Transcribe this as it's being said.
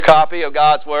copy of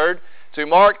God's Word to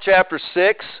Mark chapter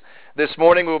 6. This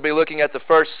morning we'll be looking at the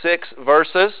first 6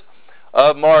 verses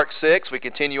of Mark 6. We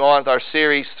continue on with our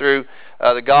series through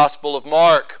the Gospel of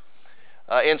Mark.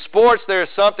 In sports, there is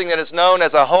something that is known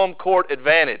as a home court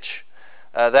advantage.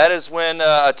 That is when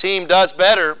a team does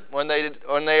better when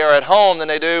they are at home than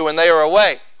they do when they are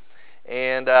away.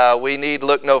 And we need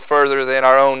look no further than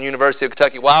our own University of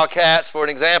Kentucky Wildcats for an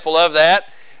example of that.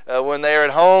 When they are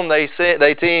at home, they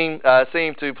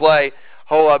seem to play a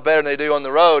whole lot better than they do on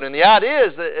the road. And the idea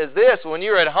is this: when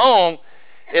you're at home,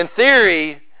 in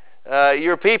theory,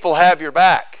 your people have your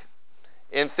back.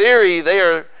 In theory, they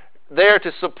are there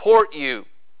to support you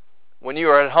when you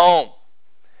are at home.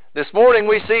 This morning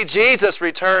we see Jesus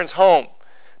returns home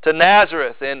to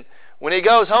Nazareth, and when He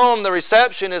goes home, the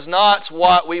reception is not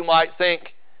what we might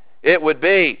think it would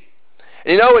be.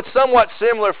 And it's somewhat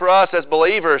similar for us as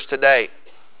believers today.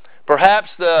 Perhaps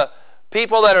the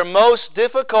people that are most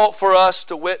difficult for us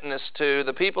to witness to,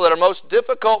 the people that are most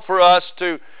difficult for us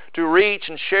to reach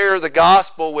and share the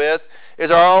gospel with,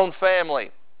 is our own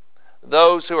family.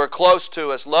 Those who are close to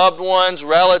us, loved ones,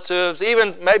 relatives,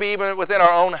 maybe even within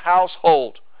our own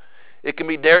household. It can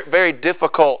be very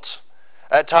difficult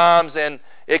at times, and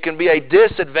it can be a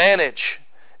disadvantage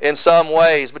in some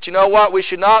ways. But you know what? We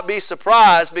should not be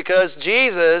surprised, because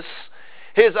Jesus,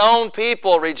 His own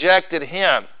people rejected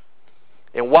Him.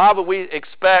 And why would we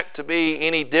expect to be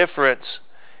any different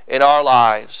in our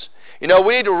lives? We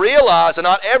need to realize that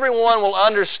not everyone will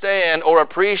understand or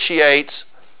appreciate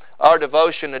our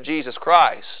devotion to Jesus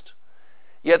Christ.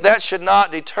 Yet that should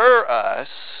not deter us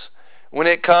when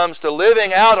it comes to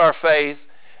living out our faith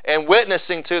and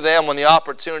witnessing to them when the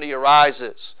opportunity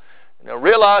arises.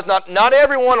 Realize not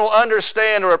everyone will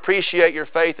understand or appreciate your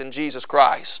faith in Jesus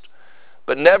Christ,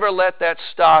 but never let that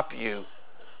stop you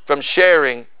from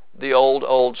sharing the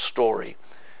old story.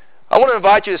 I want to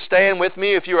invite you to stand with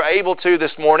me, if you are able to,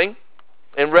 this morning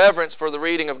in reverence for the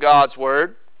reading of God's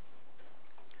Word.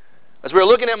 As we're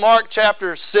looking at Mark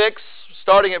chapter 6,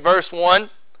 starting at verse 1,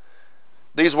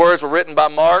 these words were written by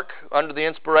Mark under the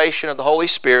inspiration of the Holy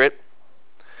Spirit.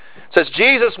 It says,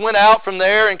 Jesus went out from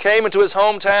there and came into His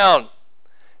hometown,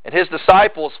 and His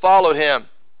disciples followed Him.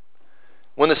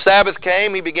 When the Sabbath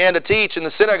came, He began to teach in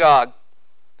the synagogue.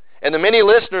 And the many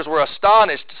listeners were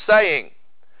astonished, saying,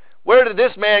 "Where did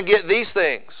this man get these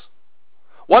things?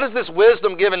 What is this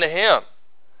wisdom given to him,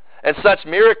 and such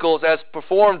miracles as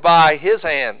performed by his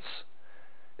hands?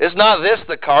 Is not this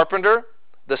the carpenter,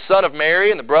 the son of Mary,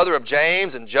 and the brother of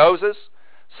James and Joseph,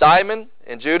 Simon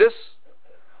and Judas?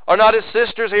 Are not his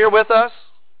sisters here with us?"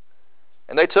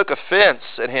 And they took offense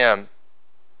at Him.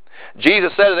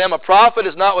 Jesus said to them, "A prophet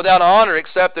is not without honor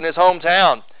except in his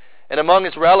hometown, and among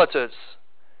his relatives,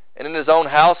 and in his own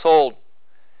household."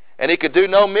 And He could do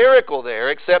no miracle there,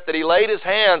 except that He laid His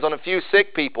hands on a few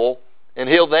sick people and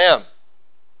healed them.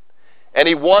 And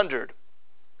He wondered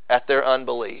at their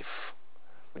unbelief.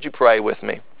 Would you pray with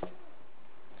me?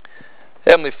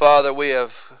 Heavenly Father, we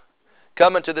have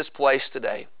come into this place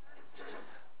today,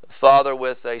 Father,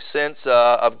 with a sense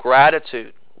of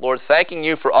gratitude. Lord, thanking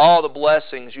You for all the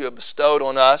blessings You have bestowed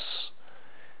on us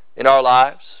in our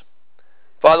lives.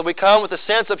 Father, we come with a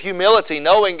sense of humility,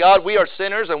 knowing, God, we are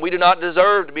sinners and we do not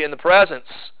deserve to be in the presence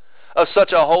of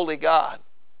such a holy God.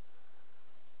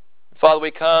 Father, we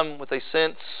come with a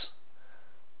sense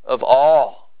of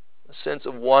awe, a sense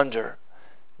of wonder,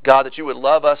 God, that You would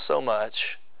love us so much,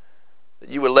 that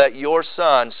You would let Your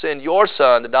Son, send Your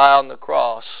Son to die on the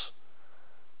cross,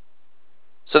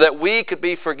 so that we could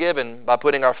be forgiven by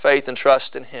putting our faith and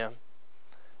trust in Him,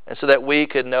 and so that we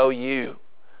could know You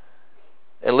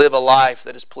and live a life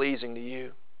that is pleasing to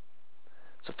You.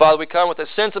 So, Father, we come with a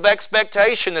sense of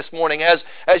expectation this morning as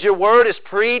Your Word is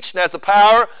preached and as the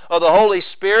power of the Holy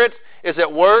Spirit is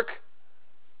at work.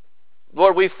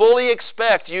 Lord, we fully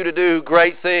expect You to do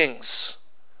great things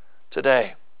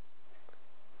today.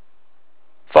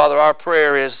 Father, our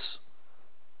prayer is,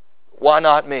 why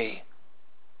not me?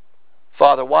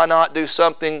 Father, why not do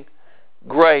something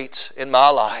great in my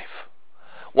life?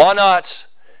 Why not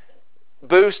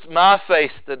boost my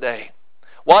faith today?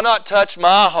 Why not touch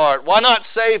my heart? Why not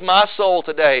save my soul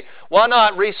today? Why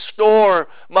not restore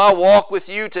my walk with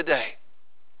You today?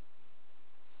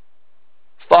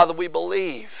 Father, we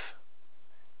believe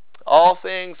all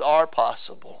things are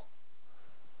possible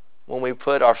when we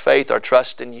put our faith, our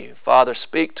trust in You. Father,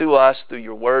 speak to us through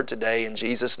Your Word today. In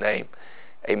Jesus' name,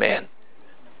 amen.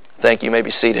 Thank you. You may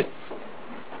be seated.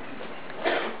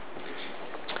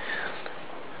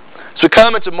 As we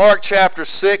come into Mark chapter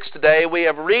 6 today, we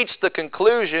have reached the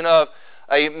conclusion of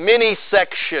a mini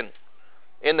section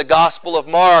in the Gospel of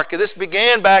Mark. This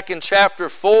began back in chapter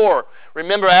 4,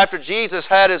 Remember, after Jesus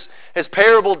had his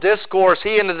parable discourse,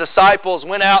 he and the disciples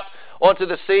went out onto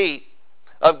the sea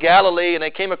of Galilee, and they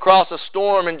came across a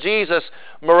storm, and Jesus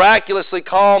miraculously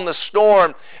calmed the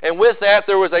storm. And with that,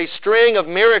 there was a string of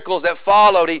miracles that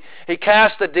followed. He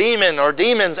cast a demon or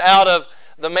demons out of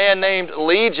the man named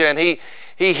Legion. He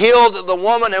healed the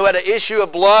woman who had an issue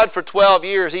of blood for 12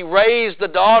 years. He raised the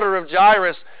daughter of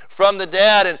Jairus from the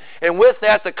dead. And with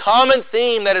that, the common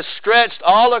theme that is stretched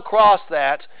all across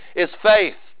that is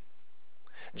faith.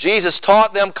 Jesus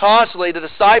taught them constantly, the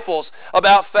disciples,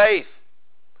 about faith.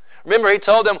 Remember, he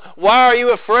told them, "Why are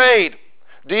you afraid?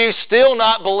 Do you still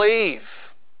not believe?"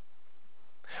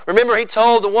 Remember, he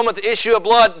told the woman with the issue of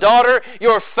blood, "Daughter,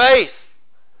 your faith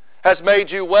has made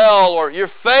you well," or "Your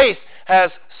faith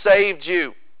has saved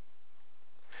you."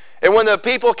 And when the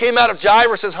people came out of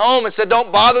Jairus' home and said,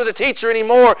 "Don't bother the teacher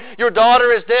anymore, your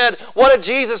daughter is dead," what did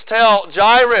Jesus tell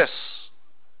Jairus?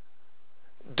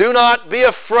 "Do not be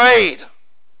afraid.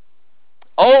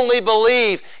 Only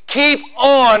believe. Keep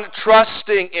on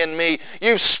trusting in me.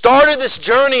 You've started this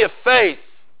journey of faith.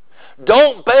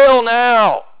 Don't bail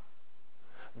now.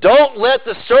 Don't let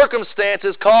the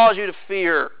circumstances cause you to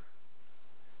fear.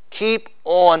 Keep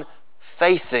on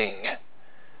faithing.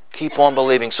 Keep on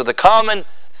believing." So the common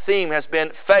theme has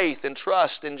been faith and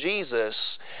trust in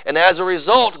Jesus. And as a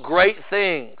result, great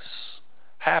things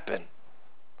happen.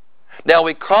 Now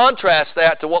we contrast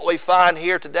that to what we find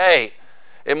here today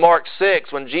in Mark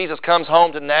 6 when Jesus comes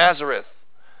home to Nazareth.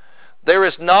 There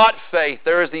is not faith.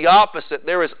 There is the opposite.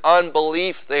 There is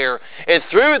unbelief there. And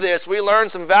through this, we learn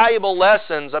some valuable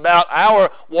lessons about our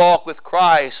walk with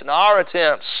Christ and our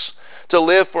attempts to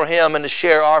live for Him and to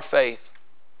share our faith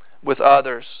with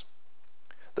others.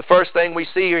 The first thing we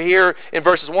see here in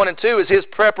verses 1 and 2 is His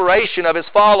preparation of His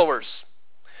followers.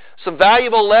 Some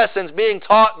valuable lessons being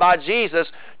taught by Jesus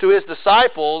to His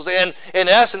disciples and, in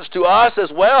essence, to us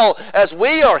as well as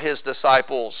we are His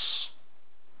disciples.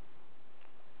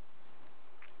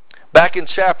 Back in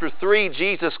chapter 3,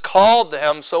 Jesus called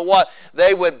them so what?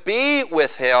 They would be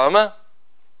with Him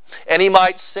and He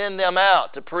might send them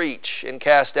out to preach and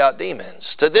cast out demons.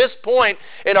 To this point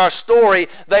in our story,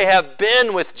 they have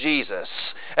been with Jesus,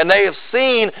 and they have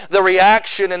seen the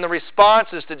reaction and the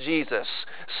responses to Jesus,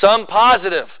 some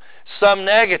positive, some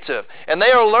negative, and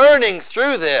they are learning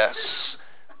through this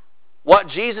what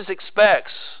Jesus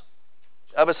expects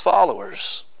of His followers.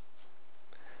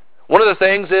 One of the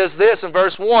things is this in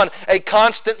verse 1, a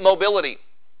constant mobility.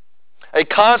 A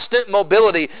constant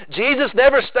mobility. Jesus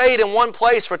never stayed in one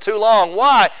place for too long.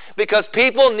 Why? Because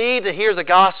people need to hear the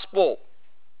gospel.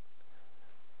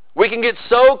 We can get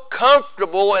so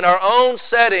comfortable in our own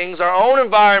settings, our own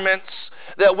environments,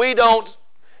 that we don't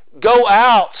go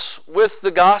out with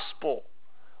the gospel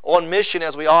on mission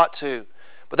as we ought to.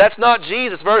 But that's not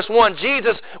Jesus. Verse 1,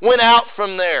 Jesus went out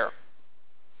from there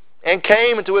and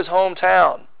came into His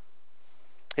hometown.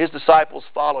 His disciples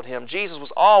followed Him. Jesus was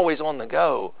always on the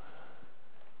go,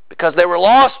 because there were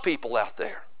lost people out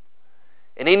there.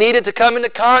 And He needed to come into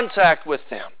contact with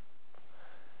them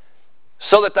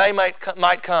so that they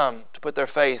might come to put their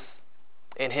faith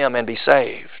in Him and be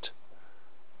saved.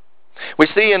 We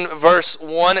see in verse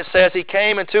 1, it says He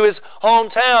came into His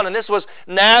hometown, and this was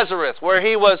Nazareth, where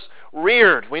He was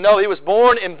reared. We know He was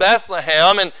born in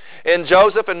Bethlehem, and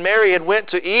Joseph and Mary had went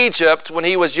to Egypt when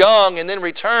He was young and then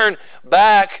returned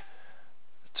back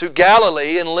to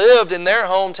Galilee and lived in their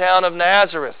hometown of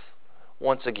Nazareth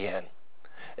once again.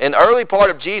 In the early part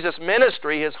of Jesus'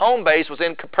 ministry, His home base was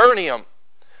in Capernaum,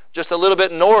 just a little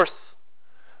bit north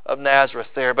of Nazareth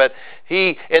there. But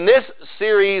He, in this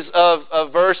series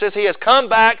of verses, He has come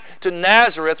back to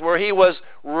Nazareth where He was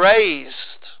raised.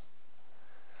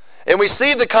 And we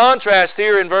see the contrast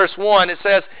here in verse 1. It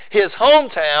says, His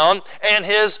hometown and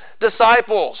His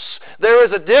disciples. There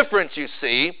is a difference, you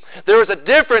see. There is a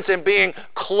difference in being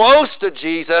close to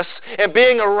Jesus and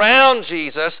being around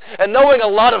Jesus and knowing a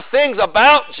lot of things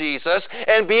about Jesus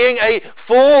and being a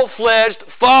full-fledged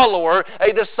follower,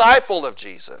 a disciple of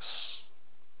Jesus.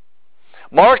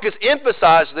 Mark has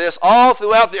emphasized this all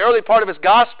throughout the early part of his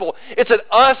gospel. It's an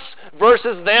us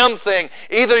versus them thing.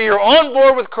 Either you're on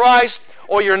board with Christ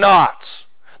or you're not.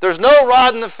 There's no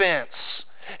riding the fence.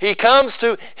 He comes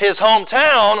to His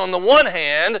hometown on the one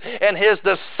hand, and His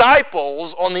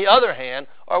disciples on the other hand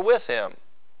are with Him.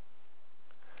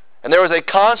 And there is a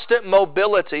constant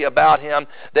mobility about Him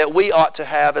that we ought to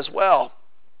have as well.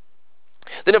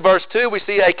 Then in verse 2 we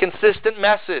see a consistent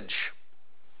message.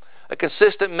 A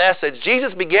consistent message.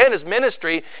 Jesus began His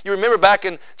ministry, you remember back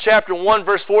in chapter 1,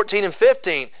 verse 14 and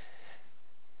 15.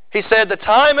 He said, the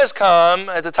time has come,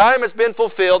 as the time has been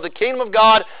fulfilled, the kingdom of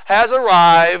God has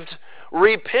arrived.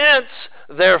 Repent,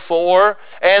 therefore,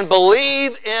 and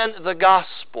believe in the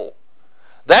gospel.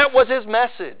 That was his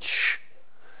message.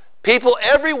 People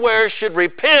everywhere should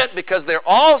repent because they're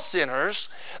all sinners.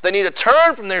 They need to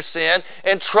turn from their sin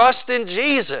and trust in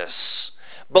Jesus.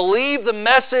 Believe the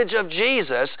message of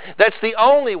Jesus. That's the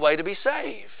only way to be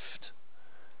saved.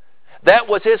 That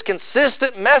was his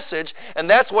consistent message, and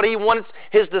that's what he wants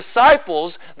his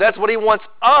disciples, that's what he wants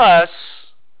us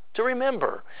to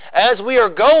remember. As we are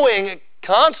going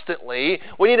constantly,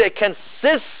 we need a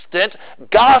consistent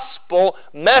gospel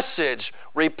message.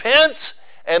 Repent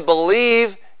and believe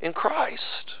in Christ.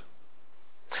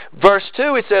 Verse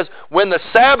 2, it says, when the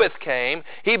Sabbath came,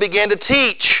 he began to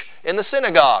teach in the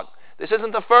synagogue. This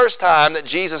isn't the first time that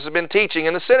Jesus has been teaching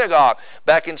in the synagogue.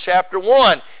 Back in chapter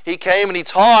 1, he came and he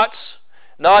taught,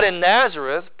 not in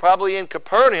Nazareth, probably in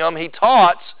Capernaum, he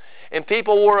taught, and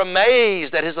people were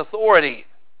amazed at his authority.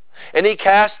 And he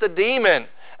cast a demon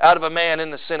out of a man in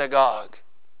the synagogue.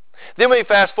 Then when we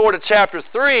fast forward to chapter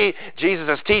 3, Jesus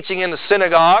is teaching in the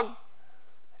synagogue,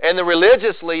 and the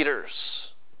religious leaders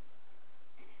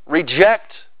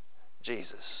reject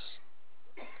Jesus.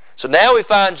 So now we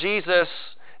find Jesus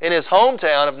in his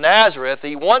hometown of Nazareth.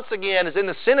 He once again is in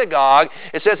the synagogue.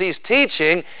 It says he's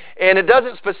teaching, and it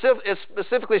doesn't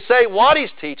specifically say what he's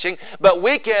teaching, but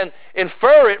we can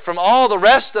infer it from all the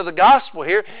rest of the gospel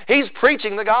here. He's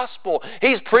preaching the gospel.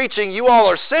 He's preaching, you all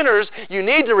are sinners, you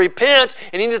need to repent,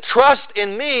 and you need to trust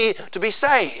in me to be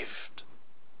saved.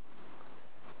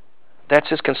 That's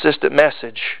his consistent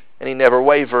message, and he never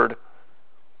wavered.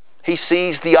 He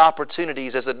seized the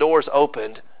opportunities as the doors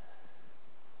opened,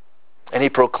 and he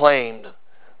proclaimed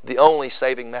the only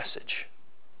saving message.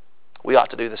 We ought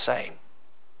to do the same.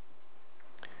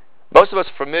 Most of us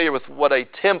are familiar with what a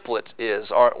template is,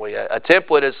 aren't we? A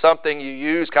template is something you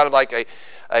use, kind of like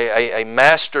a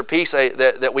masterpiece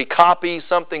that we copy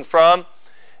something from.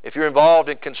 If you're involved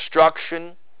in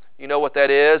construction, you know what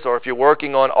that is. Or if you're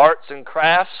working on arts and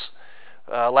crafts.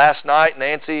 Last night,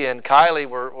 Nancy and Kylie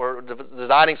were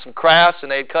designing some crafts, and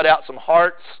they had cut out some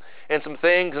hearts and some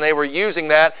things, and they were using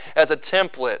that as a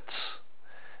template.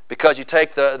 Because you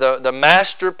take the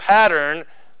master pattern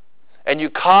and you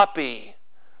copy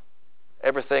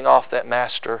everything off that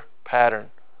master pattern.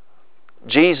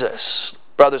 Jesus,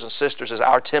 brothers and sisters, is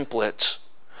our template.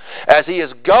 As he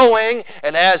is going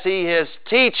and as he is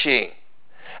teaching,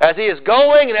 as he is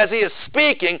going and as he is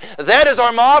speaking, that is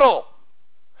our model.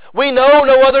 We know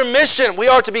no other mission. We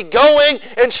are to be going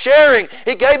and sharing.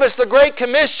 He gave us the Great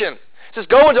Commission. It says,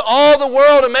 go into all the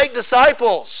world and make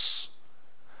disciples,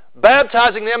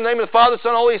 baptizing them in the name of the Father,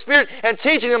 Son, and Holy Spirit, and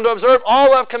teaching them to observe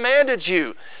all I've commanded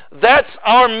you. That's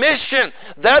our mission.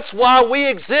 That's why we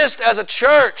exist as a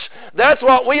church. That's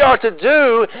what we are to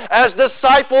do as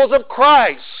disciples of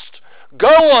Christ. Go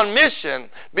on mission.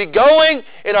 Be going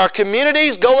in our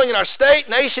communities, going in our state,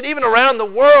 nation, even around the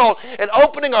world, and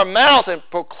opening our mouth and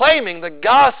proclaiming the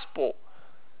gospel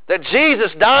that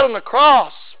Jesus died on the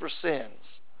cross for sins.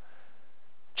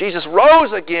 Jesus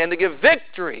rose again to give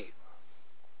victory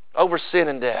over sin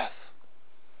and death.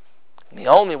 And the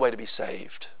only way to be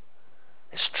saved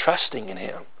is trusting in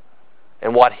him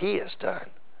and what he has done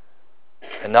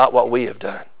and not what we have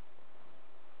done.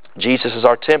 Jesus is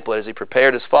our template as he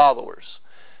prepared his followers.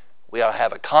 We ought to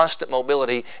have a constant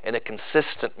mobility and a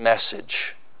consistent message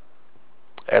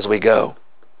as we go.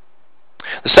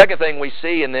 The second thing we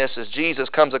see in this is Jesus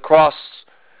comes across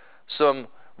some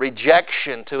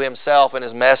rejection to himself and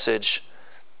his message.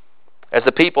 As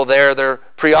the people there, their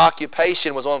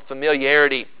preoccupation was on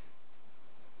familiarity.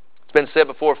 It's been said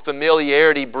before,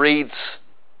 familiarity breeds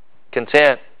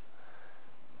content.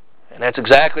 And that's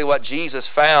exactly what Jesus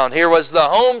found. Here was the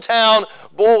hometown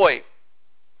boy.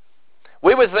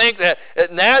 We would think that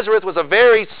Nazareth was a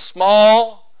very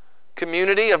small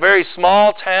community, a very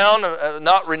small town,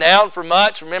 not renowned for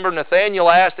much. Remember, Nathanael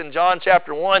asked in John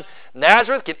chapter 1,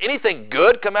 Nazareth, can anything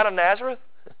good come out of Nazareth?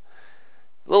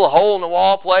 A little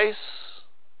hole-in-the-wall place.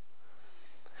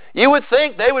 You would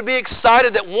think they would be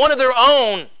excited that one of their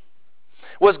own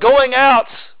was going out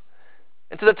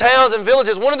into the towns and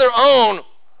villages. One of their own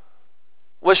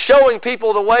was showing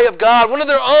people the way of God. One of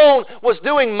their own was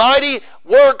doing mighty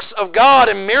works of God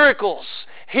and miracles,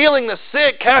 healing the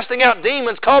sick, casting out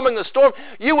demons, calming the storm.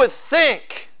 You would think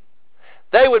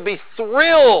they would be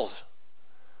thrilled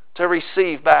to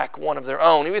receive back one of their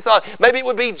own. You thought maybe it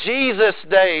would be Jesus'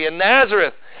 day in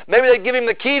Nazareth. Maybe they'd give him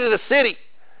the key to the city.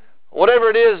 Whatever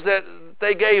it is that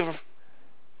they gave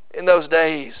in those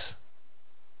days.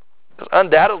 Because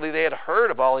undoubtedly they had heard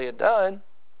of all he had done.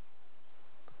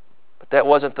 But that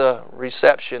wasn't the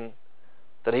reception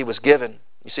that he was given.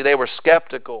 You see, they were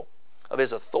skeptical of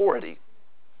his authority.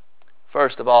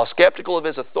 first of all, skeptical of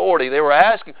His authority. They were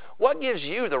asking, what gives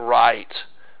you the right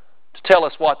to tell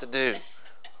us what to do?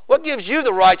 What gives you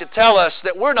the right to tell us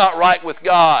that we're not right with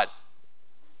God?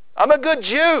 I'm a good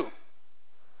Jew.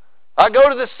 I go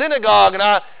to the synagogue and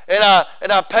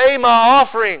I pay my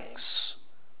offerings.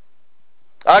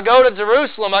 I go to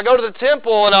Jerusalem, I go to the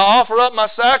temple and I offer up my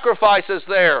sacrifices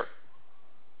there.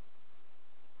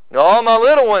 All my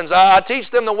little ones, I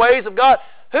teach them the ways of God.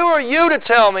 Who are you to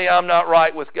tell me I'm not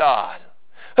right with God?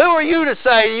 Who are you to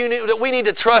say that we need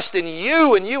to trust in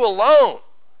you and you alone?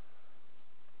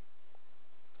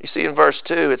 You see in verse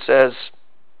 2 it says,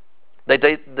 they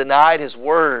denied His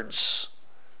words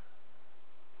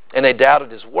and they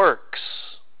doubted His works.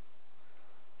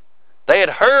 They had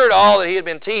heard all that He had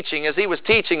been teaching as He was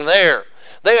teaching there.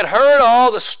 They had heard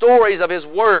all the stories of His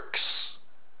works.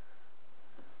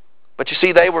 But you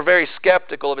see, they were very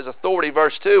skeptical of His authority.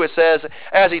 Verse 2, it says,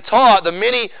 as He taught, the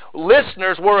many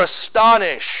listeners were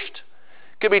astonished.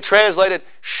 Could be translated,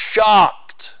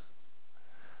 shocked.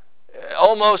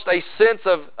 Almost a sense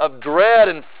of dread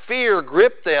and fear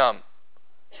gripped them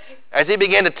as He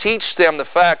began to teach them the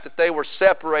fact that they were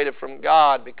separated from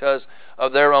God because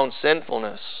of their own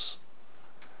sinfulness.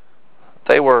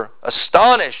 They were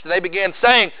astonished. They began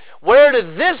saying, where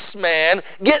did this man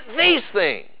get these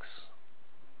things?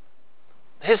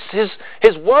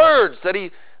 His words that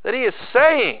he is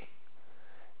saying.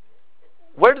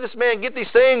 Where did this man get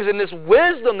these things and this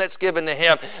wisdom that's given to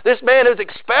him? This man who's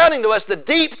expounding to us the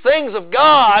deep things of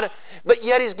God, but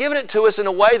yet he's given it to us in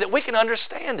a way that we can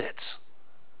understand it.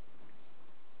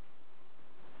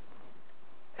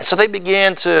 And so they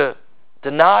began to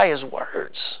deny His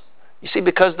words. You see,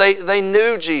 because they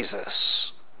knew Jesus.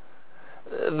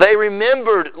 They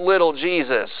remembered little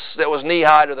Jesus that was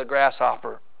knee-high to the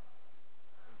grasshopper.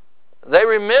 They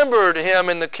remembered Him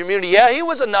in the community. Yeah, he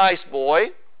was a nice boy.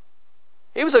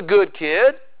 He was a good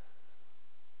kid.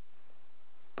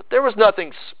 But there was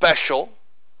nothing special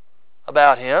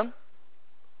about Him.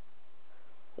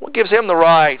 What gives Him the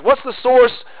right? What's the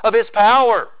source of His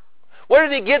power? Where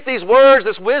did He get these words,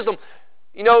 this wisdom?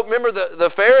 You know, remember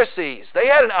the Pharisees. They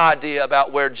had an idea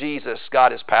about where Jesus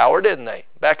got His power, didn't they?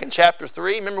 Back in chapter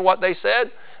 3, remember what they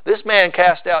said? This man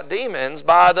cast out demons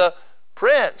by the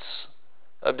prince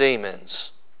of demons.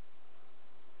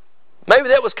 Maybe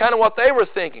that was kind of what they were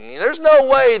thinking. There's no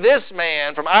way this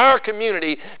man from our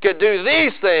community could do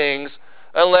these things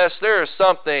unless there is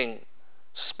something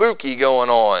spooky going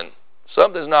on.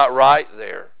 Something's not right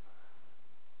there.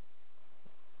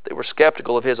 They were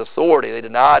skeptical of His authority. They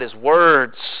denied His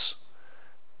words.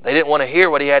 They didn't want to hear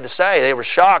what He had to say. They were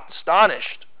shocked,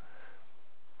 astonished.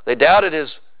 They doubted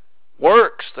His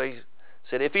works. They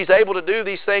said, if He's able to do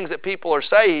these things that people are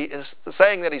saying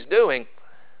that He's doing,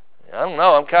 I don't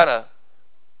know, I'm kind of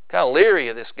leery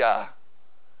of this guy.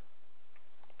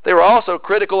 They were also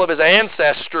critical of His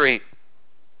ancestry.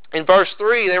 In verse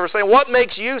 3, they were saying, what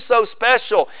makes you so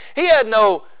special? He had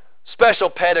no special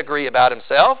pedigree about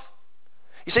Himself.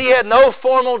 You see, He had no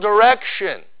formal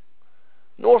direction.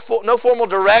 No formal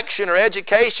direction or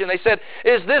education. They said,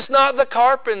 is this not the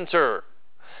carpenter?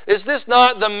 Is this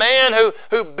not the man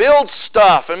who builds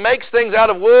stuff and makes things out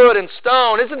of wood and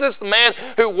stone? Isn't this the man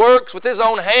who works with his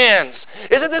own hands?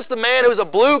 Isn't this the man who's a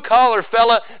blue-collar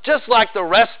fella just like the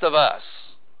rest of us?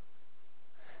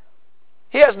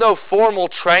 He has no formal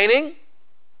training.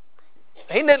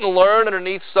 He didn't learn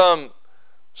underneath some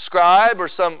scribe or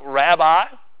some rabbi.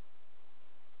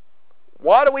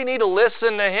 Why do we need to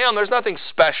listen to him? There's nothing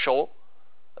special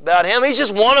about him. He's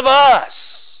just one of us.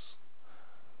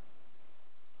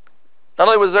 Not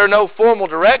only was there no formal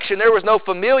direction, there was no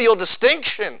familial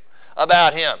distinction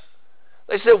about him.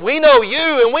 They said, we know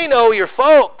you and we know your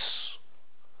folks.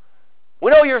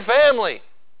 We know your family.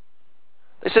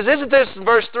 They says, isn't this, in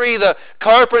verse 3, the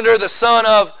carpenter, the son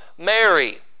of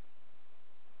Mary?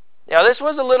 Now, this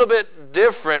was a little bit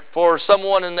different for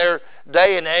someone in their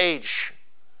day and age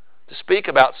to speak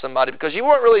about somebody, because you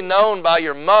weren't really known by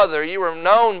your mother. You were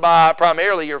known by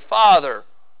primarily your father.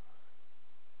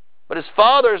 But his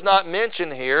father is not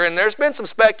mentioned here, and there's been some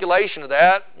speculation of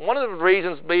that. One of the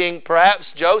reasons being perhaps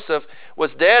Joseph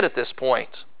was dead at this point.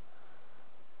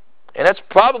 And that's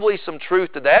probably some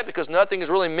truth to that, because nothing is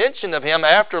really mentioned of him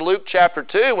after Luke chapter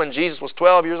 2 when Jesus was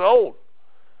 12 years old.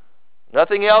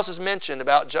 Nothing else is mentioned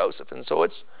about Joseph. And so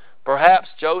it's perhaps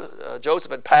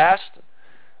Joseph had passed.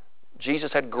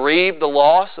 Jesus had grieved the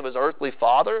loss of his earthly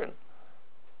father.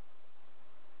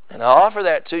 And I offer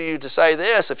that to you to say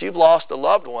this: if you've lost a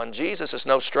loved one, Jesus is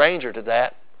no stranger to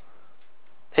that.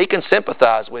 He can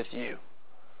sympathize with you.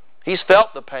 He's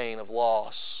felt the pain of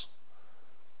loss.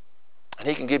 And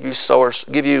He can give you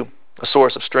a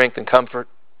source of strength and comfort.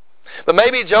 But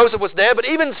maybe Joseph was dead, but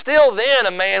even still then,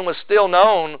 a man was still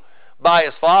known by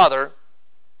his father.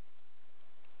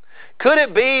 Could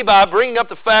it be, by bringing up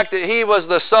the fact that he was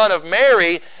the son of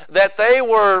Mary, that they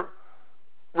were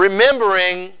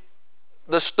remembering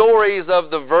the stories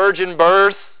of the virgin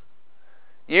birth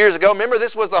years ago? Remember,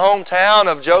 this was the hometown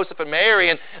of Joseph and Mary,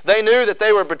 and they knew that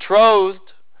they were betrothed.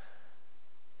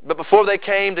 But before they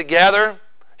came together,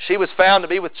 she was found to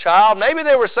be with child. Maybe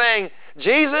they were saying,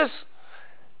 Jesus,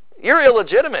 you're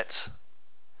illegitimate.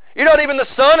 You're not even the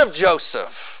son of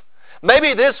Joseph.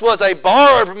 Maybe this was a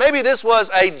barb, maybe this was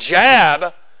a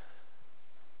jab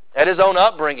at his own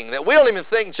upbringing, that we don't even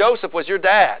think Joseph was your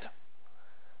dad.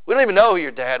 We don't even know who your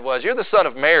dad was. You're the son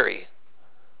of Mary.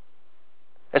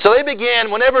 And so they began,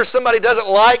 whenever somebody doesn't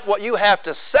like what you have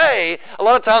to say, a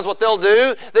lot of times what they'll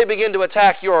do, they begin to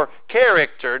attack your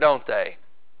character, don't they?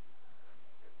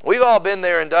 We've all been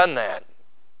there and done that.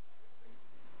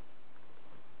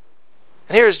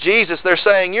 And here's Jesus. They're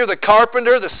saying, you're the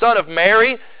carpenter, the son of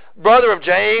Mary, brother of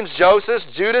James, Joseph,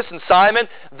 Judas, and Simon.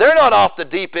 They're not off the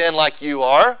deep end like you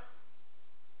are.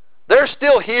 They're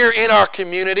still here in our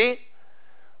community.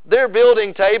 They're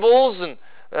building tables, and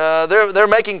they're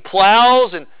making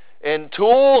plows and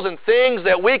tools and things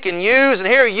that we can use. And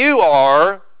here you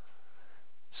are,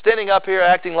 standing up here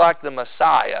acting like the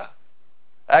Messiah,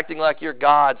 acting like you're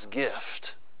God's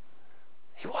gift.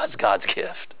 He was God's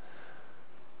gift.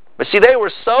 But see, they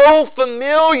were so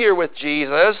familiar with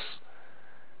Jesus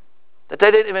that they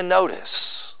didn't even notice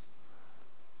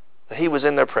that He was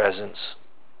in their presence.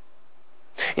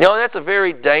 You know, that's a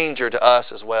very danger to us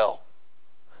as well.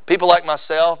 People like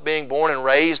myself, being born and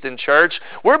raised in church,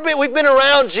 we've been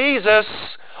around Jesus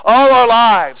all our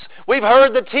lives. We've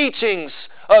heard the teachings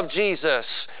of Jesus.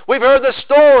 We've heard the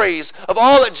stories of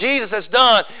all that Jesus has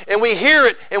done. And we hear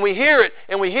it, and we hear it,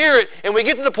 and we hear it, and we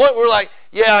get to the point where we're like,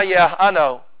 yeah, I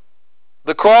know.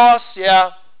 The cross,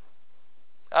 yeah,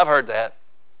 I've heard that.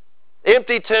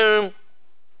 Empty tomb,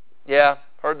 yeah,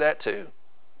 heard that too.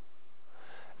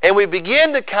 And we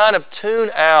begin to kind of tune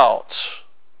out.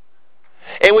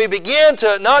 And we begin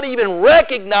to not even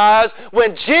recognize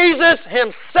when Jesus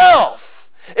Himself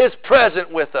is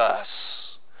present with us,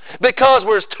 because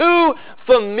we're too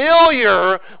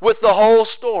familiar with the whole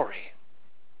story.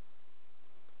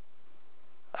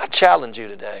 I challenge you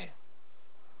today.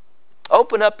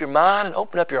 Open up your mind and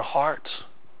open up your heart.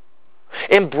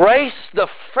 Embrace the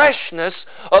freshness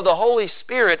of the Holy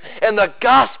Spirit and the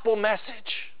gospel message.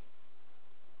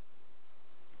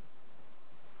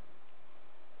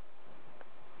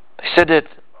 They said that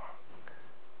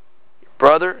your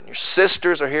brother and your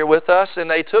sisters are here with us, and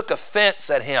they took offense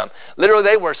at Him. Literally,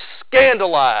 they were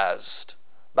scandalized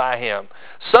by Him.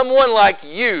 Someone like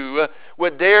you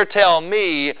would dare tell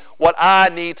me what I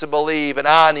need to believe and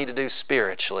I need to do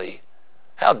spiritually.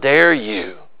 How dare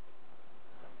you?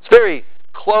 It's very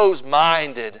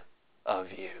close-minded of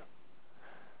you.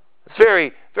 It's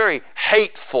very, very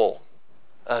hateful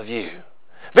of you.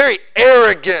 Very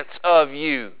arrogant of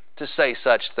you to say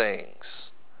such things.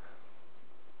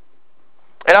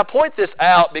 And I point this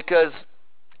out because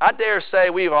I dare say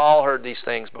we've all heard these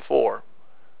things before.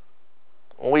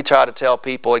 When we try to tell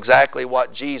people exactly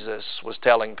what Jesus was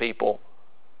telling people,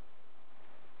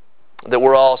 that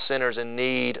we're all sinners in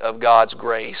need of God's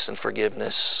grace and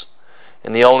forgiveness.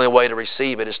 And the only way to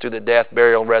receive it is through the death,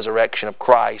 burial, and resurrection of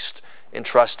Christ, and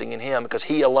trusting in Him, because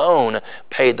He alone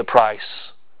paid the price.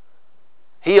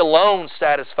 He alone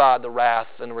satisfied the wrath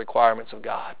and the requirements of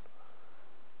God.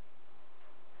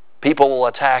 People will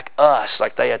attack us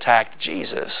like they attacked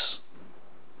Jesus.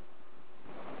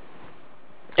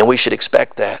 And we should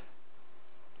expect that.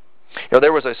 You know,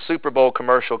 there was a Super Bowl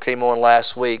commercial came on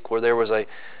last week where there was a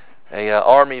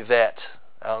Army vet.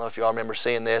 I don't know if you all remember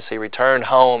seeing this. He returned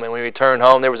home, and when he returned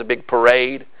home, there was a big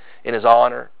parade in his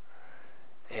honor.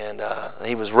 And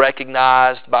he was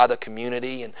recognized by the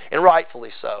community, and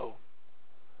rightfully so.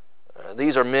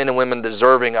 These are men and women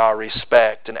deserving our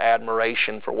respect and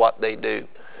admiration for what they do.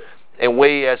 And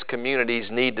we as communities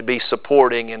need to be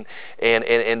supporting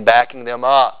and backing them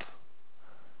up,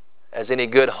 as any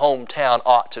good hometown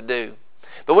ought to do.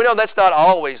 But we know that's not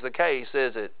always the case,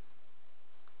 is it?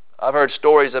 I've heard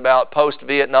stories about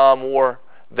post-Vietnam War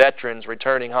veterans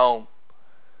returning home,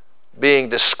 being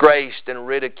disgraced and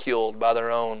ridiculed by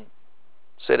their own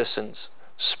citizens,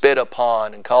 spit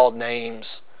upon and called names,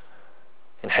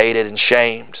 and hated and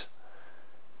shamed.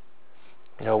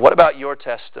 You know, what about your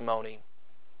testimony?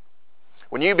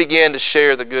 When you begin to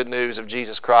share the good news of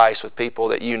Jesus Christ with people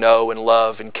that you know and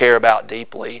love and care about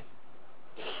deeply,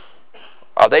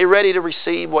 are they ready to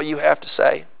receive what you have to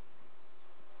say?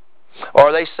 Or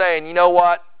are they saying, you know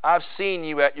what, I've seen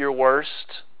you at your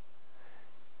worst.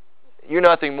 you're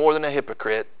nothing more than a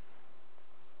hypocrite.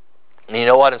 And you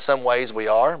know what? In some ways we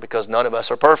are, because none of us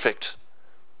are perfect.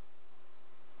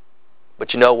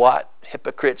 But you know what?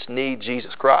 Hypocrites need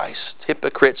Jesus Christ.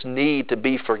 Hypocrites need to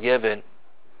be forgiven.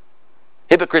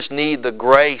 Hypocrites need the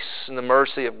grace and the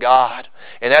mercy of God.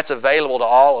 And that's available to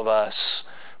all of us.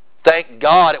 Thank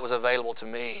God it was available to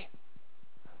me.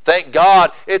 Thank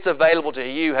God it's available to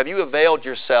you. Have you availed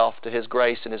yourself to His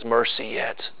grace and His mercy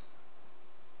yet?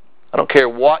 I don't care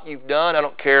what you've done. I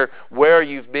don't care where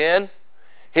you've been.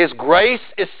 His grace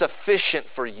is sufficient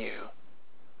for you.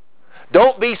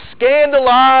 Don't be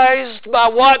scandalized by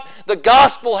what the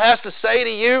gospel has to say to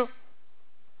you.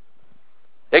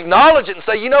 Acknowledge it and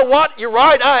say, you know what? You're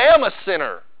right. I am a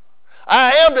sinner.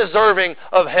 I am deserving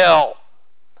of hell.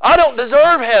 I don't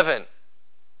deserve heaven.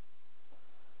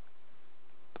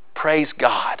 Praise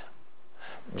God.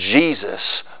 Jesus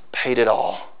paid it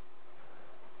all.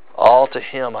 All to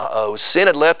Him I owe. Sin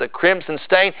had left a crimson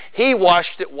stain. He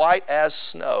washed it white as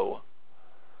snow.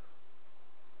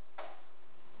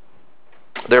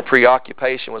 Their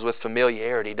preoccupation was with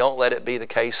familiarity. Don't let it be the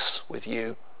case with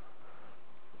you.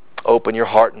 Open your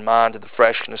heart and mind to the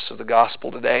freshness of the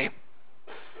gospel today.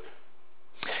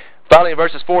 Finally, in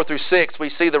verses 4 through 6,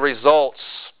 we see the results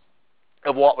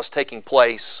of what was taking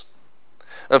place.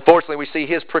 Unfortunately, we see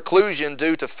his preclusion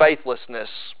due to faithlessness.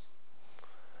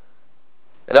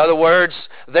 In other words,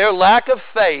 their lack of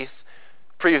faith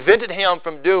prevented him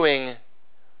from doing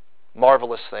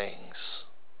marvelous things.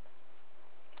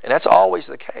 And that's always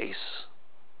the case.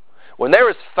 When there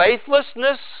is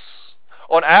faithlessness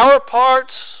on our part,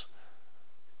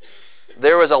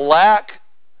 there is a lack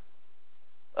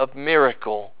of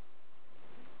miracle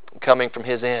coming from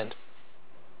his end.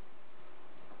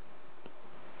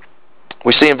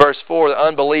 We see in verse 4 that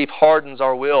unbelief hardens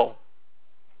our will.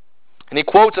 And he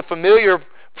quotes a familiar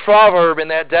proverb in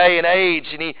that day and age,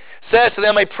 and he says to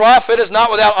them, a prophet is not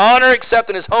without honor except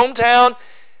in his hometown,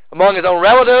 among his own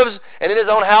relatives, and in his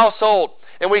own household.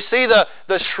 And we see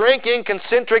the shrinking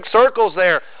concentric circles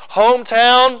there.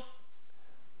 Hometown,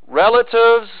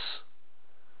 relatives,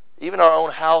 even our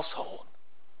own household.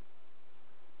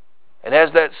 And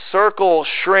as that circle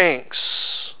shrinks,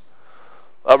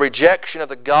 a rejection of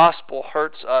the gospel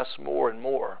hurts us more and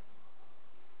more.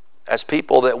 As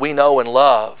people that we know and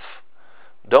love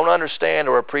don't understand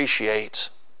or appreciate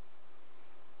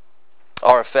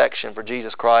our affection for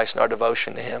Jesus Christ and our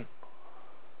devotion to Him.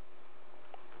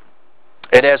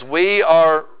 And as we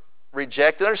are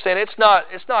rejected, understand it's not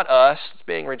us that's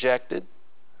being rejected.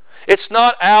 It's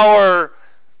not our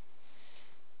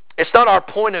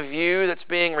point of view that's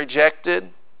being rejected.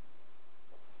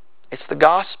 It's the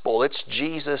gospel. It's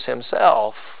Jesus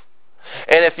Himself.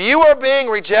 And if you are being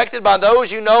rejected by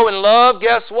those you know and love,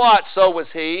 guess what? So was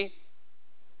He.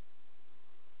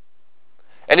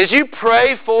 And as you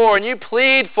pray for and you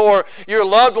plead for your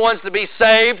loved ones to be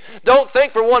saved, don't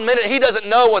think for 1 minute He doesn't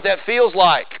know what that feels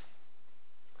like.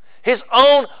 His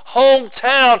own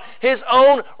hometown, His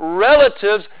own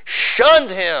relatives shunned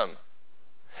Him.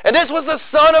 And this was the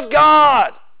Son of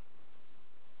God.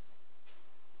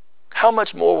 How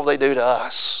much more will they do to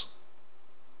us?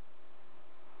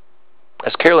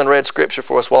 As Carolyn read Scripture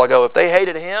for us a while ago, if they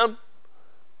hated Him,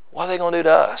 what are they going to do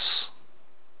to us?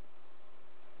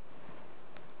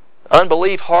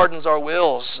 Unbelief hardens our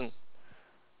wills. And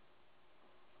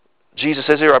Jesus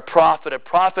says here, a prophet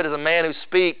is a man who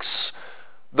speaks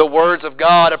the words of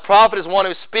God. A prophet is one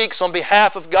who speaks on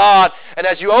behalf of God. And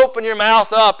as you open your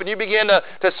mouth up and you begin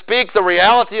to speak the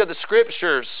reality of the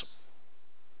Scriptures,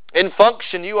 in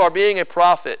function you are being a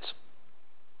prophet.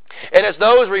 And as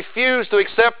those refuse to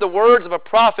accept the words of a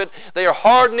prophet, they are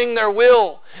hardening their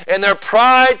will. And their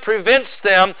pride prevents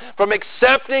them from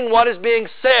accepting what is being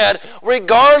said,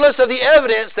 regardless of the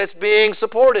evidence that's being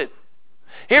supported.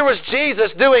 Here was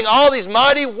Jesus doing all these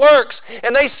mighty works,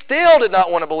 and they still did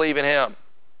not want to believe in Him.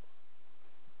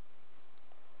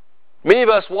 Many of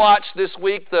us watched this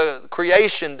week the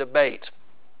creation debate.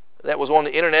 That was on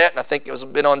the internet, and I think it was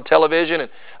been on television. And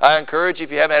I encourage you,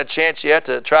 if you haven't had a chance yet,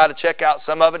 to try to check out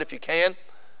some of it if you can.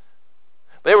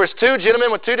 There was two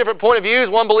gentlemen with two different point of views.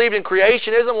 One believed in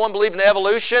creationism, one believed in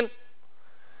evolution.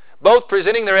 Both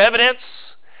presenting their evidence.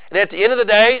 And at the end of the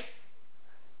day,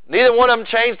 neither one of them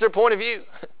changed their point of view.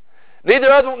 Neither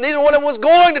one of them was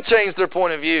going to change their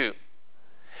point of view.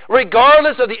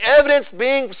 Regardless of the evidence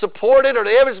being supported or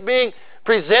the evidence being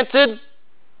presented,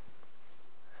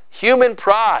 human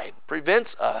pride prevents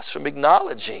us from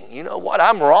acknowledging, you know what,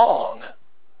 I'm wrong.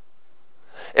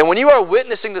 And when you are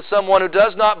witnessing to someone who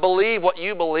does not believe what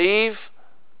you believe,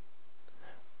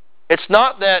 it's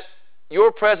not that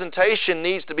your presentation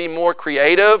needs to be more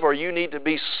creative, or you need to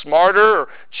be smarter, or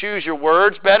choose your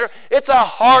words better. It's a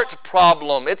heart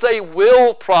problem. It's a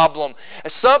will problem.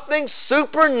 And something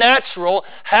supernatural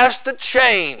has to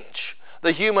change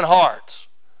the human heart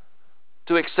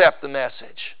to accept the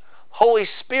message. Holy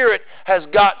Spirit has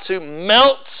got to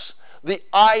melt the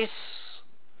ice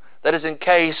that has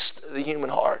encased the human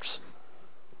hearts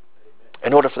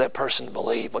in order for that person to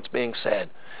believe what's being said.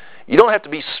 You don't have to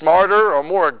be smarter or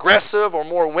more aggressive or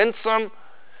more winsome.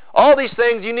 All these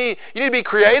things, you need to be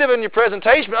creative in your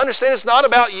presentation, but understand it's not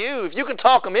about you. If you can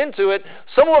talk them into it,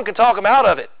 someone can talk them out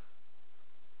of it.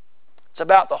 It's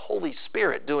about the Holy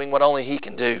Spirit doing what only He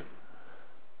can do.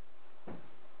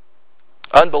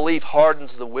 Unbelief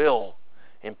hardens the will,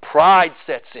 and pride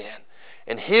sets in,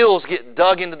 and heels get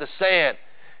dug into the sand,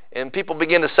 and people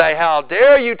begin to say, how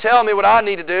dare you tell me what I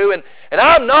need to do, and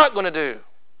I'm not going to do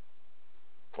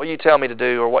what you tell me to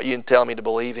do or what you tell me to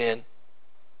believe in.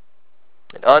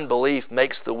 And unbelief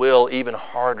makes the will even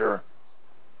harder.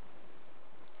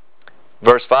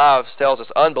 Verse 5 tells us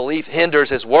unbelief hinders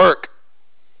His work.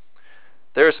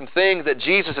 There are some things that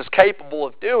Jesus is capable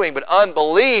of doing, but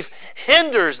unbelief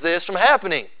hinders this from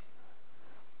happening.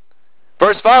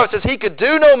 Verse 5 says He could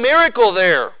do no miracle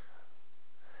there.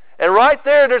 And right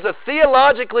there's a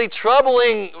theologically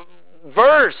troubling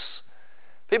verse.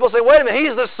 People say, wait a minute,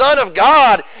 He's the Son of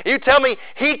God. You tell me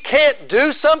He can't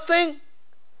do something?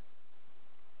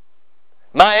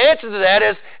 My answer to that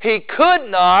is He could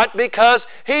not because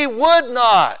He would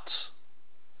not.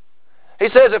 He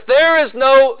says, if there is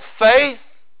no faith,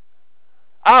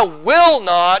 I will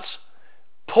not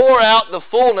pour out the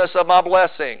fullness of my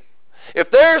blessing. If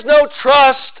there is no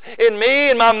trust in me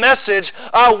and my message,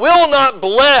 I will not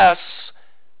bless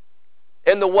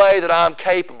in the way that I'm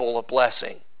capable of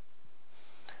blessing.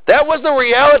 That was the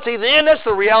reality then. That's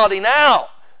the reality now.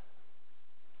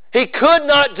 He could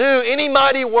not do any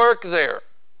mighty work there.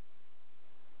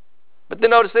 But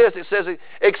then notice this. It says,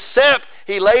 except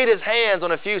He laid His hands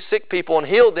on a few sick people and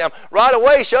healed them. Right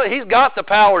away, He's got the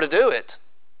power to do it.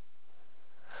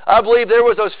 I believe there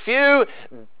was those few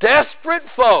desperate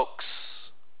folks.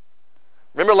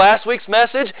 Remember last week's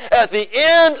message? At the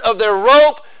end of their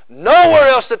rope, nowhere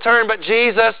else to turn but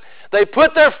Jesus. They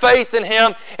put their faith in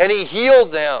Him, and He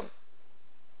healed them.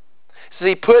 So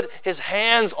He put His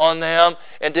hands on them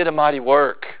and did a mighty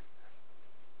work.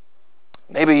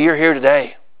 Maybe you're here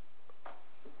today.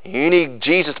 You need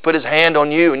Jesus to put His hand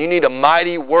on you, and you need a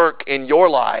mighty work in your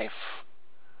life.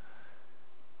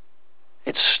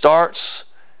 It starts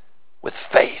with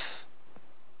faith.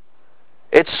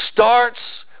 It starts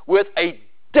with a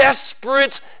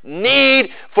desperate need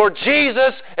for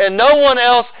Jesus and no one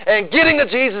else, and getting to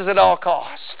Jesus at all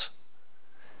cost.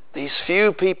 These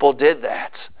few people did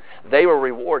that. They were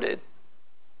rewarded.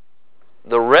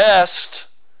 The rest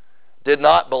did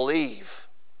not believe.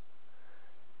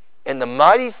 And the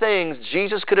mighty things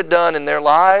Jesus could have done in their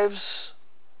lives,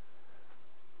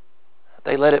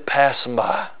 they let it pass them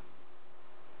by.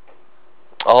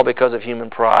 All because of human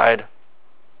pride,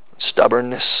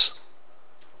 stubbornness.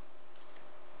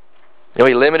 You know,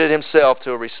 He limited Himself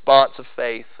to a response of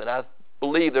faith. And I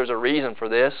believe there's a reason for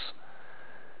this.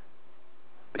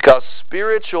 Because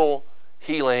spiritual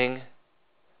healing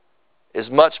is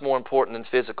much more important than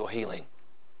physical healing.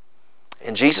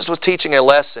 And Jesus was teaching a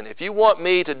lesson. If you want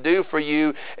me to do for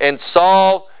you and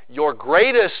solve your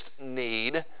greatest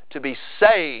need to be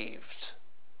saved,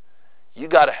 you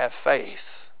got to have faith.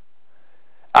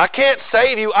 I can't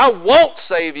save you. I won't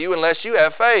save you unless you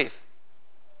have faith.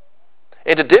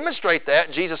 And to demonstrate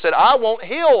that, Jesus said, I won't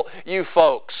heal you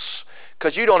folks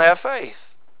because you don't have faith.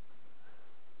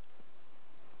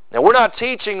 Now, we're not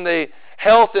teaching the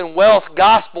health and wealth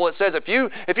gospel. It says if you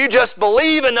just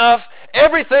believe enough,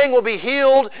 everything will be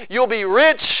healed. You'll be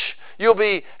rich. You'll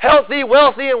be healthy,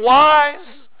 wealthy, and wise.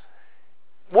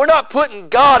 We're not putting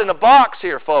God in a box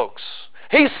here, folks.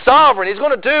 He's sovereign. He's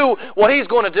going to do what He's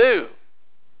going to do.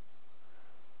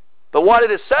 But what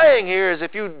it is saying here is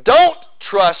if you don't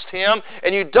trust Him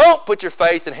and you don't put your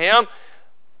faith in Him,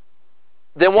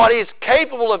 then what He's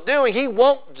capable of doing, He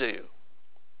won't do.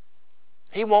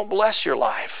 He won't bless your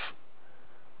life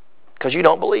because you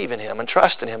don't believe in Him and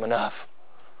trust in Him enough.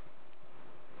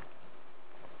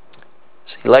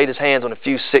 So He laid His hands on a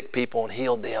few sick people and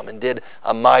healed them and did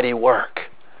a mighty work.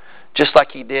 Just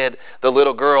like He did the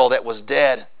little girl that was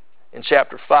dead in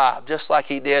chapter 5. Just like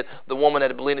He did the woman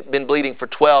that had been bleeding for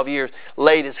 12 years.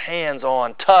 Laid His hands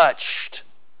on, touched.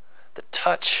 The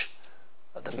touch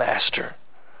of the Master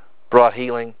brought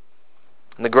healing.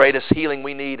 And the greatest healing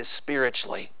we need is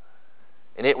spiritually.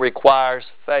 And it requires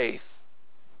faith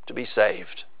to be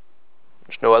saved.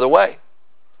 There's no other way.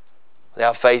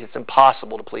 Without faith, it's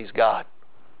impossible to please God.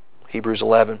 Hebrews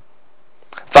 11.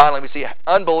 Finally, we see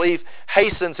unbelief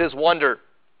hastens his wonder.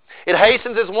 It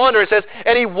hastens his wonder. It says,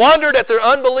 and he wondered at their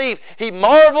unbelief. He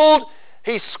marveled.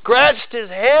 He scratched his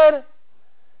head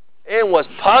and was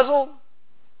puzzled.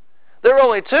 There are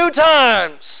only 2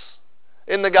 times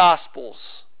in the Gospels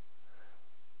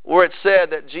where it said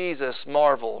that Jesus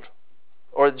marveled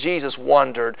or Jesus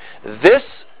wondered. This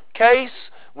case,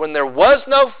 when there was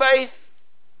no faith,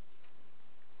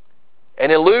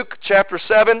 and in Luke chapter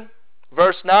 7,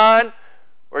 verse 9,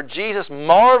 where Jesus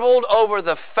marveled over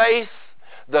the faith,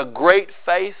 the great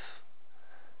faith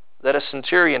that a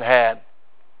centurion had.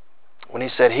 When he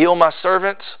said, heal my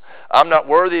servants, I'm not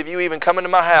worthy of you even coming to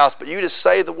my house, but you just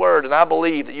say the word and I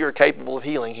believe that you are capable of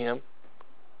healing him.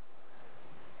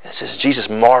 And it says Jesus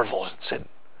marveled and said,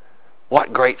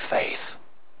 what great faith.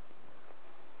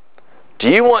 Do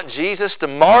you want Jesus to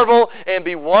marvel and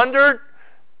be wondered?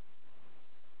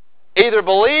 Either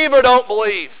believe or don't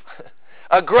believe.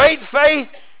 A great faith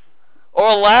or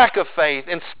a lack of faith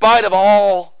in spite of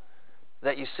all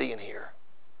that you see and hear.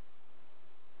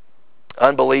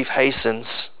 Unbelief hastens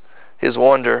his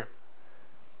wonder.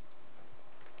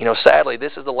 You know, sadly,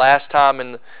 this is the last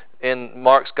time in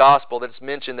Mark's Gospel that it's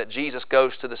mentioned that Jesus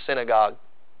goes to the synagogue.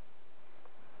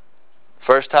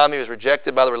 First time he was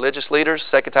rejected by the religious leaders.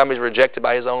 Second time he was rejected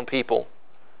by his own people.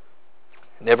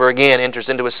 Never again enters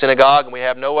into a synagogue, and we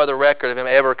have no other record of him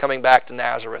ever coming back to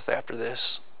Nazareth after this.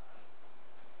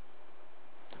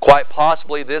 Quite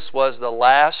possibly this was the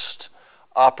last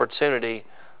opportunity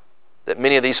that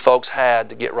many of these folks had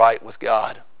to get right with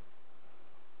God.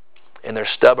 And their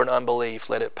stubborn unbelief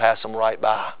let it pass them right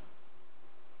by.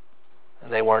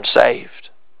 And they weren't saved.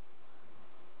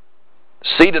 The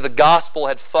seed of the gospel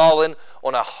had fallen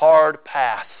on a hard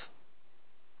path.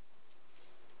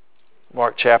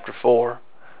 Mark chapter 4.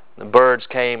 The birds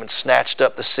came and snatched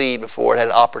up the seed before it had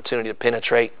an opportunity to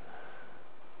penetrate.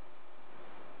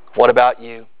 What about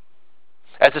you?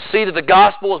 As the seed of the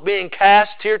gospel is being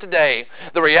cast here today,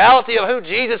 the reality of who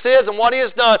Jesus is and what He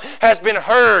has done has been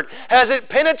heard. Has it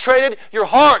penetrated your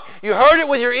heart? You heard it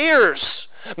with your ears.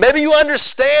 Maybe you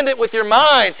understand it with your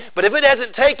mind, but if it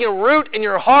hasn't taken root in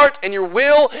your heart and your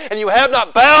will, and you have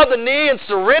not bowed the knee and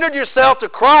surrendered yourself to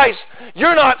Christ,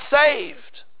 you're not saved.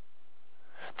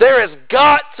 There has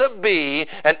got to be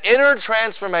an inner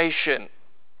transformation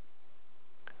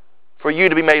for you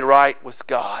to be made right with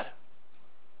God.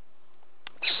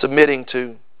 Submitting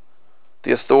to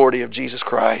the authority of Jesus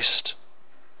Christ.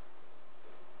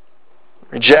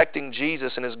 Rejecting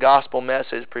Jesus and His gospel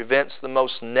message prevents the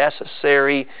most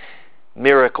necessary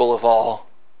miracle of all.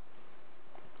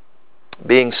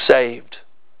 Being saved.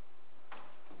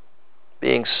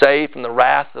 Being saved from the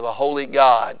wrath of a holy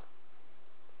God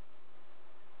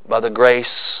by the grace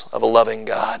of a loving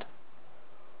God.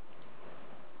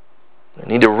 You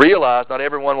need to realize not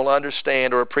everyone will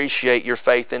understand or appreciate your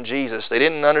faith in Jesus. They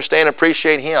didn't understand and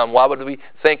appreciate Him. Why would we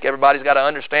think everybody's got to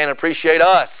understand and appreciate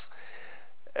us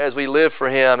as we live for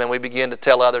Him and we begin to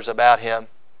tell others about Him?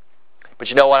 But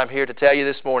you know what I'm here to tell you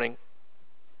this morning?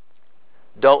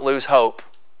 Don't lose hope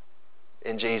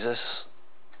in Jesus.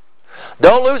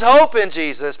 Don't lose hope in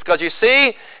Jesus, because you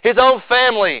see, His own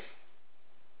family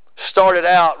started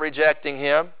out rejecting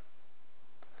Him.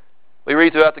 We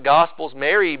read throughout the Gospels,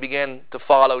 Mary began to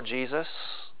follow Jesus,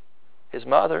 His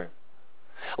mother.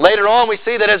 Later on, we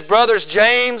see that His brothers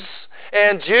James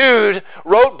and Jude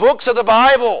wrote books of the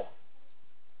Bible.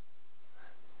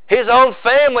 His own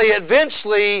family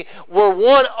eventually were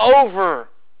won over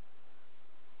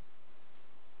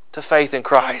to faith in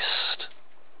Christ.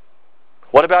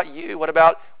 What about you? What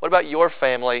about your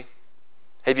family?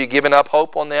 Have you given up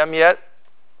hope on them yet?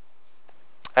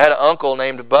 I had an uncle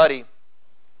named Buddy.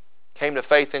 Came to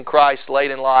faith in Christ late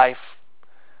in life.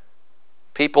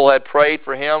 People had prayed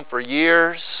for him for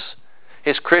years.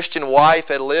 His Christian wife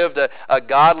had lived a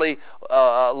godly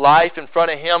life in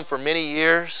front of him for many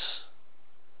years.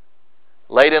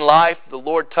 Late in life, the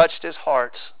Lord touched his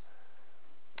heart,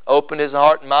 opened his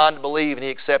heart and mind to believe, and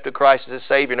he accepted Christ as his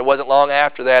Savior. And it wasn't long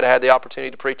after that I had the opportunity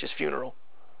to preach his funeral.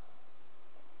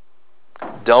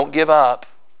 Don't give up.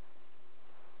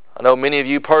 I know many of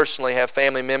you personally have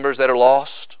family members that are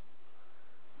lost.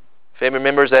 Family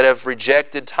members that have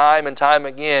rejected time and time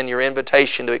again your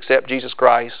invitation to accept Jesus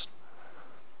Christ.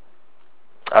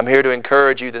 I'm here to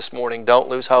encourage you this morning. Don't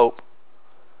lose hope.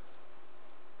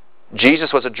 Jesus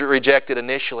was rejected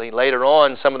initially. Later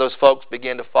on, some of those folks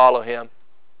began to follow Him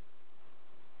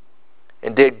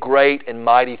and did great and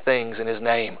mighty things in His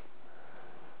name.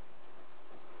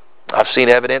 I've seen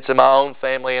evidence in my own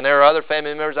family, and there are other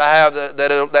family members I have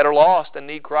that are lost and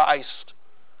need Christ.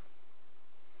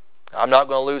 I'm not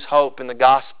going to lose hope in the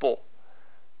gospel.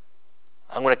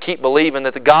 I'm going to keep believing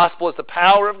that the gospel is the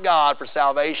power of God for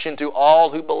salvation to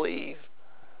all who believe.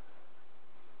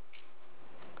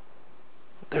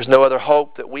 There's no other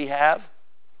hope that we have.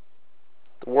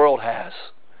 The world has.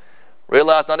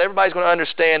 Realize not everybody's going to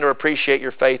understand or appreciate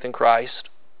your faith in Christ.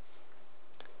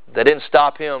 That didn't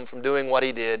stop Him from doing what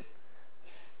He did.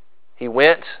 He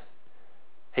went,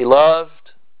 He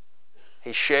loved,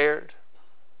 He shared.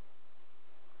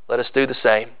 Let us do the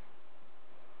same.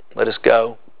 Let us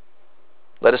go.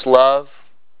 Let us love.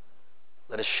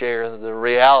 Let us share the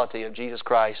reality of Jesus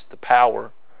Christ, the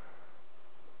power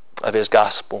of His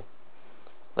gospel.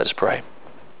 Let us pray.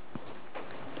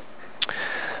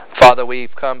 Father,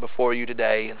 we've come before You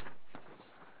today.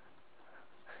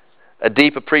 A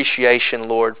deep appreciation,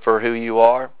 Lord, for who You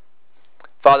are.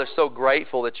 Father, so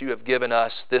grateful that You have given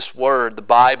us this Word, the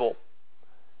Bible.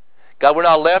 God, we're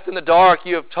not left in the dark.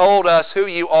 You have told us who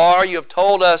You are. You have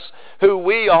told us who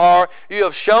we are. You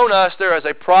have shown us there is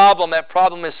a problem. That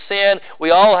problem is sin.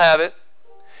 We all have it.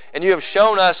 And You have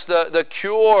shown us the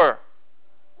cure.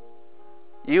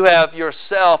 You have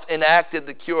Yourself enacted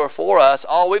the cure for us.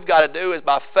 All we've got to do is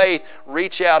by faith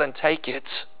reach out and take it.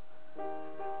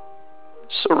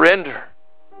 Surrender.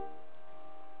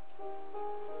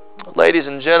 Ladies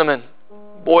and gentlemen,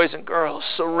 boys and girls,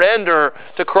 surrender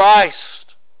to Christ.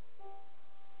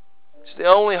 It's the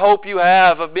only hope you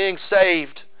have of being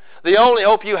saved. The only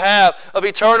hope you have of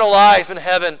eternal life in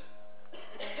heaven.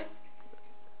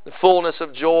 The fullness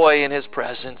of joy in His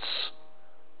presence.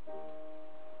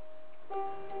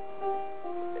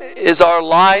 Is our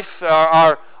life,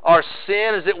 our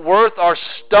sin, is it worth our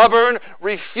stubborn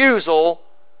refusal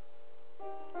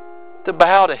to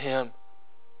bow to Him?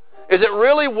 Is it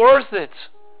really worth it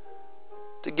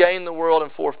to gain the world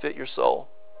and forfeit your soul?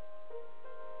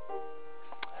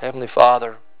 Heavenly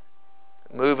Father,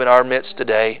 move in our midst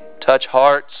today. Touch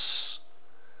hearts.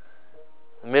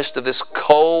 In the midst of this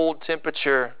cold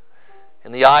temperature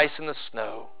and the ice and the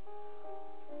snow.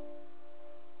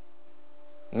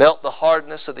 Melt the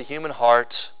hardness of the human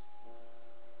heart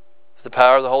with the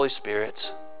power of the Holy Spirit.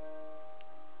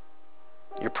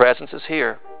 Your presence is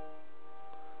here.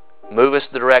 Move us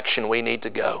the direction we need to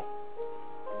go.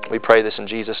 We pray this in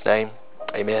Jesus' name.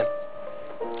 Amen.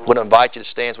 I want to invite you to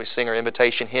stand as we sing our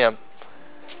invitation hymn.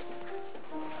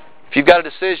 If you've got a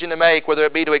decision to make, whether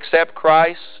it be to accept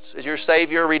Christ as your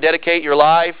Savior, rededicate your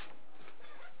life,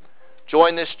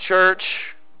 join this church,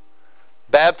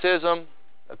 baptism,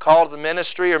 a call to the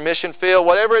ministry or mission field,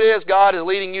 whatever it is God is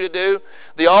leading you to do,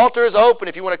 the altar is open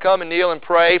if you want to come and kneel and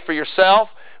pray for yourself,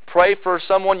 pray for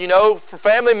someone you know, for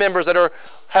family members that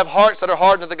have hearts that are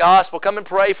hardened to the gospel. Come and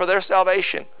pray for their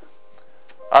salvation.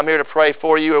 I'm here to pray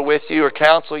for you or with you or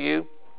counsel you.